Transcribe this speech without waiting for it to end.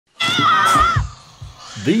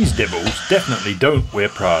These devils definitely don't wear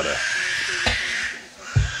Prada.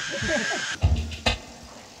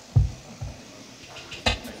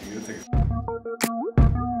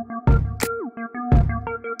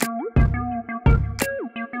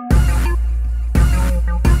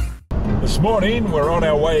 This morning we're on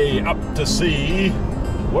our way up to sea.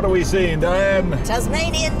 What are we seeing, Diane?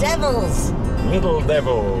 Tasmanian devils. Little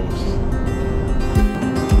devils.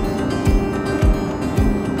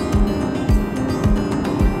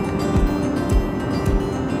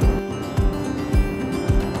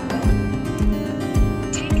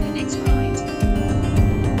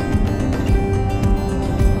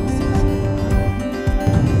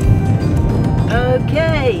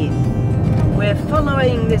 Okay, we're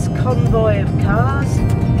following this convoy of cars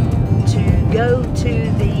to go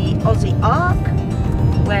to the Aussie Ark,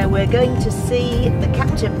 where we're going to see the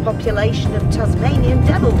captive population of Tasmanian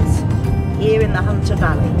devils here in the Hunter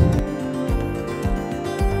Valley.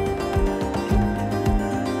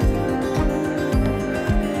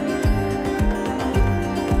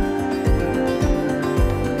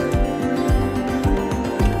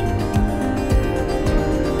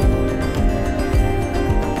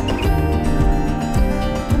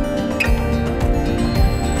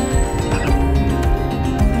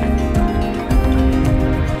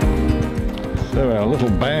 So our little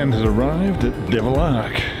band has arrived at Devil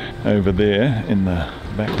Ark. Over there in the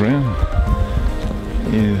background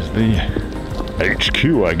is the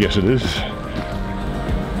HQ, I guess it is.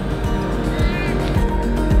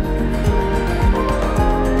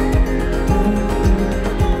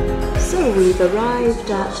 So we've arrived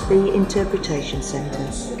at the interpretation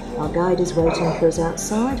centre. Our guide is waiting for us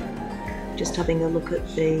outside, just having a look at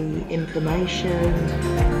the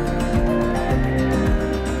information.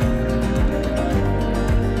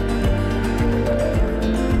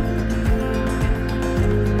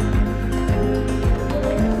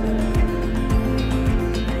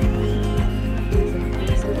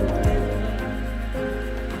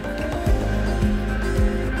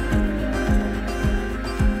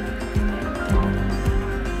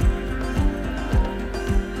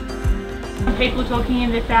 People talking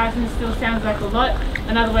in the thousands still sounds like a lot.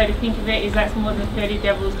 Another way to think of it is that's more than 30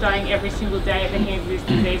 devils dying every single day at the hands of this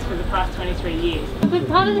disease for the past 23 years. But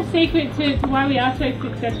part of the secret to why we are so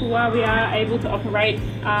successful, why we are able to operate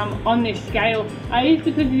on this scale, is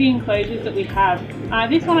because of the enclosures that we have.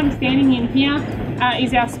 This one I'm standing in here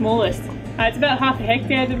is our smallest. It's about 1/2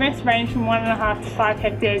 hectare, the rest range from 1.5 to 5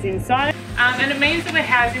 hectares in size. And it means that we're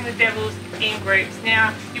housing the devils in groups.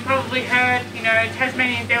 Now, you probably heard, you know,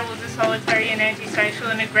 Tasmanian devils are solitary and antisocial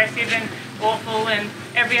and aggressive and awful and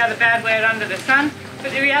every other bad word under the sun.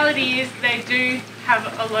 But the reality is they do have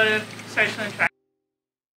a lot of social interaction.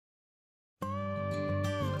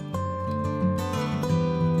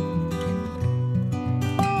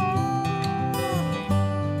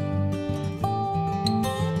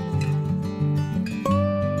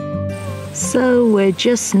 So we're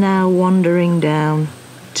just now wandering down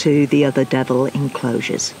to the other devil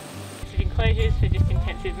enclosures. Enclosures for just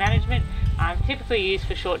intensive management, typically used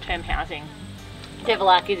for short-term housing. Devil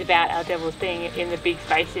Ark is about our devils being in the big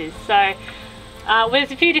spaces. So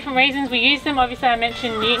there's a few different reasons we use them. Obviously I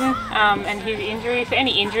mentioned Newton and his injuries. So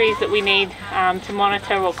any injuries that we need to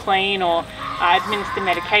monitor or clean or administer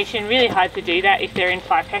medication, really hard to do that if they're in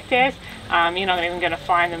 5 hectares. You're not even going to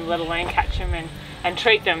find them, let alone catch them and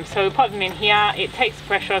treat them. So we pop them in here. It takes the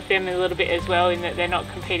pressure off them a little bit as well, in that they're not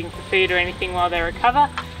competing for food or anything while they recover.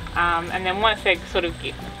 And then once they're sort of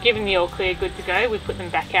given the all clear, good to go, we put them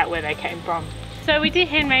back out where they came from. So we do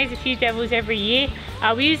hand raise a few devils every year.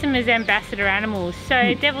 We use them as ambassador animals.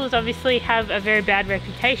 So devils obviously have a very bad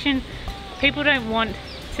reputation. People don't want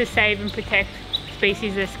to save and protect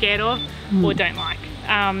species they're scared of or don't like.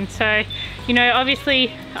 So, you know,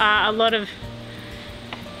 obviously a lot of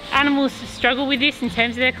animals struggle with this in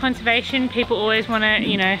terms of their conservation. People always want to,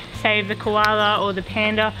 you know, save the koala or the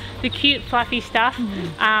panda, the cute fluffy stuff.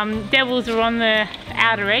 Devils are on the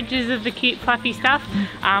outer edges of the cute fluffy stuff.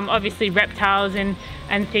 Obviously reptiles and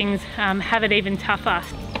things have it even tougher.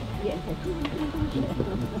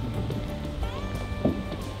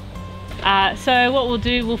 So what we'll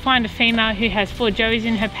do, we'll find a female who has 4 joeys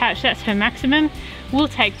in her pouch. That's her maximum. We'll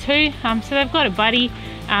take 2, so they've got a buddy,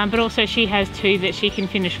 but also she has 2 that she can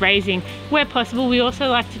finish raising. Where possible, we also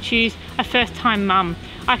like to choose a first-time mum.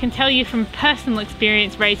 I can tell you from personal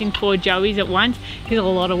experience, raising 4 joeys at once is a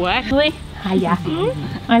lot of work. Hiya.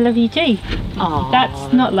 I love you too. Aww.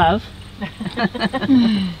 That's not love.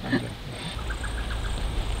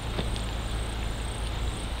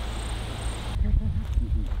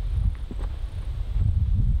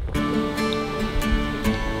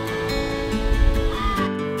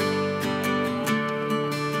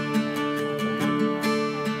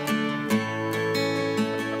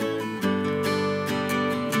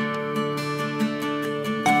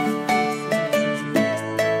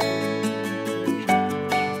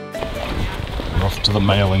 to the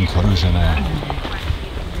male enclosure now.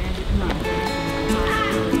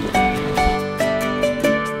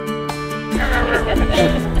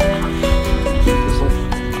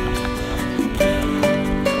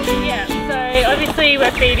 Yeah, so obviously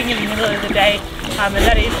we're feeding in the middle of the day, and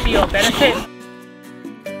that is for your benefit.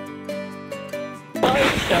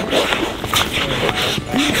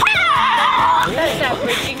 That's that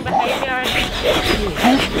bridging behaviour, I think.